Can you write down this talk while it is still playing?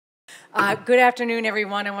Good afternoon,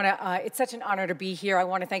 everyone. It's such an honor to be here. I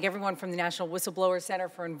want to thank everyone from the National Whistleblower Center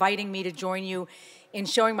for inviting me to join you in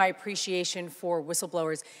showing my appreciation for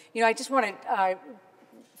whistleblowers. You know, I just want to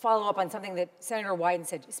follow up on something that Senator Wyden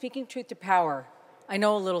said. Speaking truth to power, I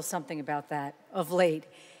know a little something about that of late.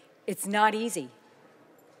 It's not easy,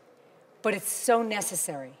 but it's so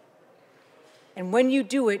necessary. And when you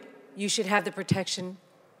do it, you should have the protection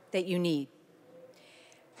that you need.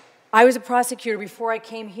 I was a prosecutor before I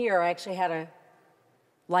came here. I actually had a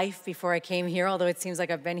life before I came here, although it seems like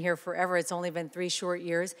I've been here forever. It's only been 3 short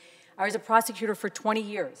years. I was a prosecutor for 20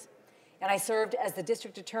 years, and I served as the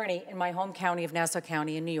district attorney in my home county of Nassau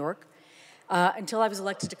County in New York until I was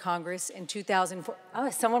elected to Congress in 2004. Oh,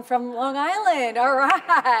 someone from Long Island. All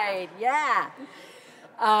right, yeah.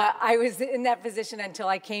 I was in that position until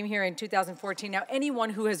I came here in 2014. Now,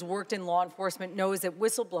 anyone who has worked in law enforcement knows that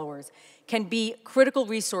whistleblowers can be critical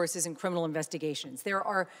resources in criminal investigations. There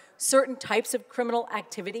are certain types of criminal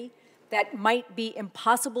activity that might be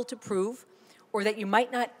impossible to prove or that you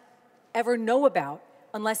might not ever know about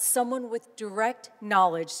unless someone with direct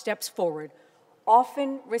knowledge steps forward,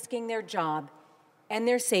 often risking their job and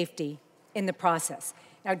their safety in the process.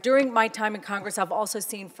 Now, during my time in Congress, I've also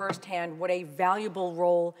seen firsthand what a valuable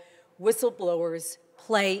role whistleblowers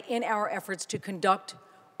play in our efforts to conduct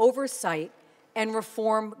oversight and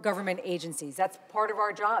reform government agencies. That's part of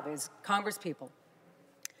our job as congresspeople,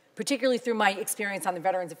 particularly through my experience on the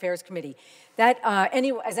Veterans Affairs Committee.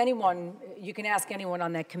 You can ask anyone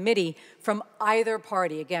on that committee from either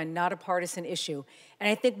party, again, not a partisan issue. And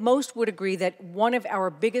I think most would agree that one of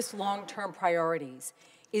our biggest long-term priorities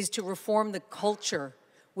is to reform the culture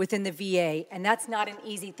within the VA, and that's not an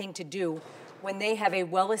easy thing to do when they have a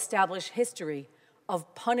well-established history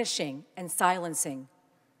of punishing and silencing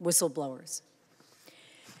whistleblowers.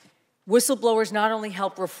 Whistleblowers not only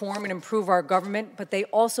help reform and improve our government, but they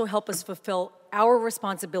also help us fulfill our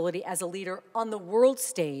responsibility as a leader on the world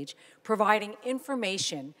stage, providing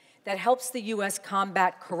information that helps the U.S.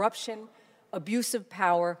 combat corruption, abuse of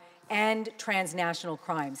power, and transnational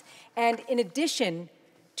crimes. And in addition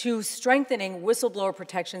to strengthening whistleblower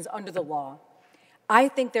protections under the law, I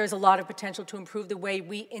think there's a lot of potential to improve the way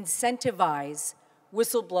we incentivize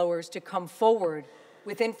whistleblowers to come forward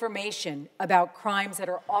with information about crimes that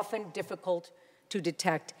are often difficult to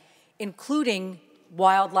detect, including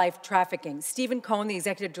wildlife trafficking. Stephen Cohen, the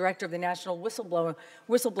executive director of the National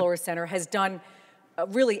Whistleblower Center, has done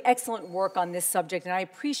really excellent work on this subject, and I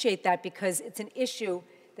appreciate that because it's an issue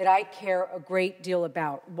that I care a great deal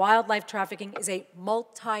about. Wildlife trafficking is a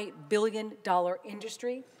multi-billion-dollar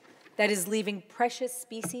industry that is leaving precious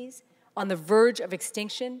species on the verge of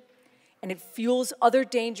extinction, and it fuels other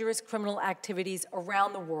dangerous criminal activities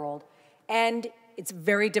around the world, and it's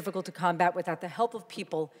very difficult to combat without the help of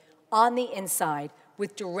people on the inside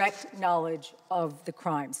with direct knowledge of the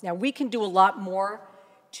crimes. Now, we can do a lot more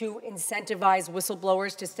to incentivize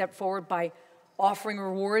whistleblowers to step forward by offering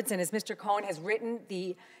rewards, and as Mr. Cohen has written,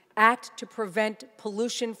 the Act to Prevent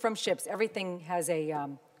Pollution from Ships. Everything has a,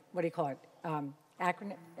 what do you call it?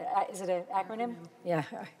 Acronym? Is it an acronym? Yeah,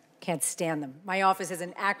 I can't stand them. My office is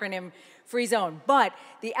an acronym-free zone. But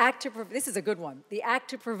the Act to, this is a good one. The Act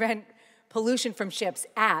to Prevent Pollution from Ships,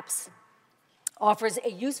 APPS, offers a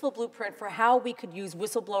useful blueprint for how we could use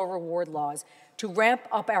whistleblower reward laws to ramp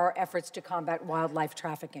up our efforts to combat wildlife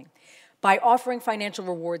trafficking. By offering financial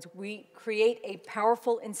rewards, we create a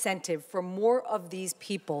powerful incentive for more of these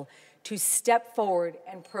people to step forward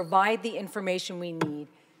and provide the information we need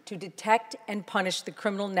to detect and punish the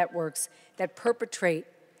criminal networks that perpetrate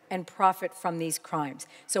and profit from these crimes.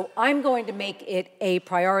 So I'm going to make it a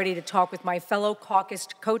priority to talk with my fellow caucus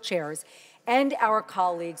co-chairs and our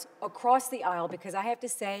colleagues across the aisle, because I have to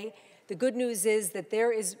say, the good news is that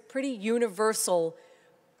there is pretty universal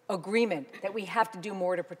agreement that we have to do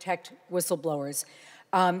more to protect whistleblowers.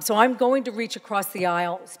 So I'm going to reach across the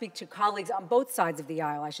aisle, speak to colleagues on both sides of the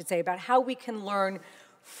aisle, I should say, about how we can learn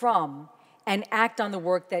from and act on the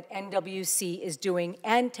work that NWC is doing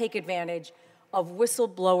and take advantage of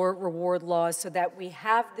whistleblower reward laws so that we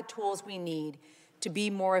have the tools we need to be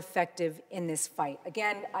more effective in this fight.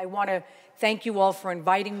 Again, I want to thank you all for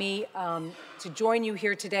inviting me to join you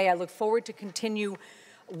here today. I look forward to continue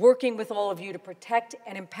working with all of you to protect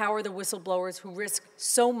and empower the whistleblowers who risk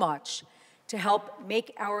so much to help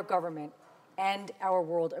make our government and our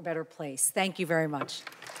world a better place. Thank you very much.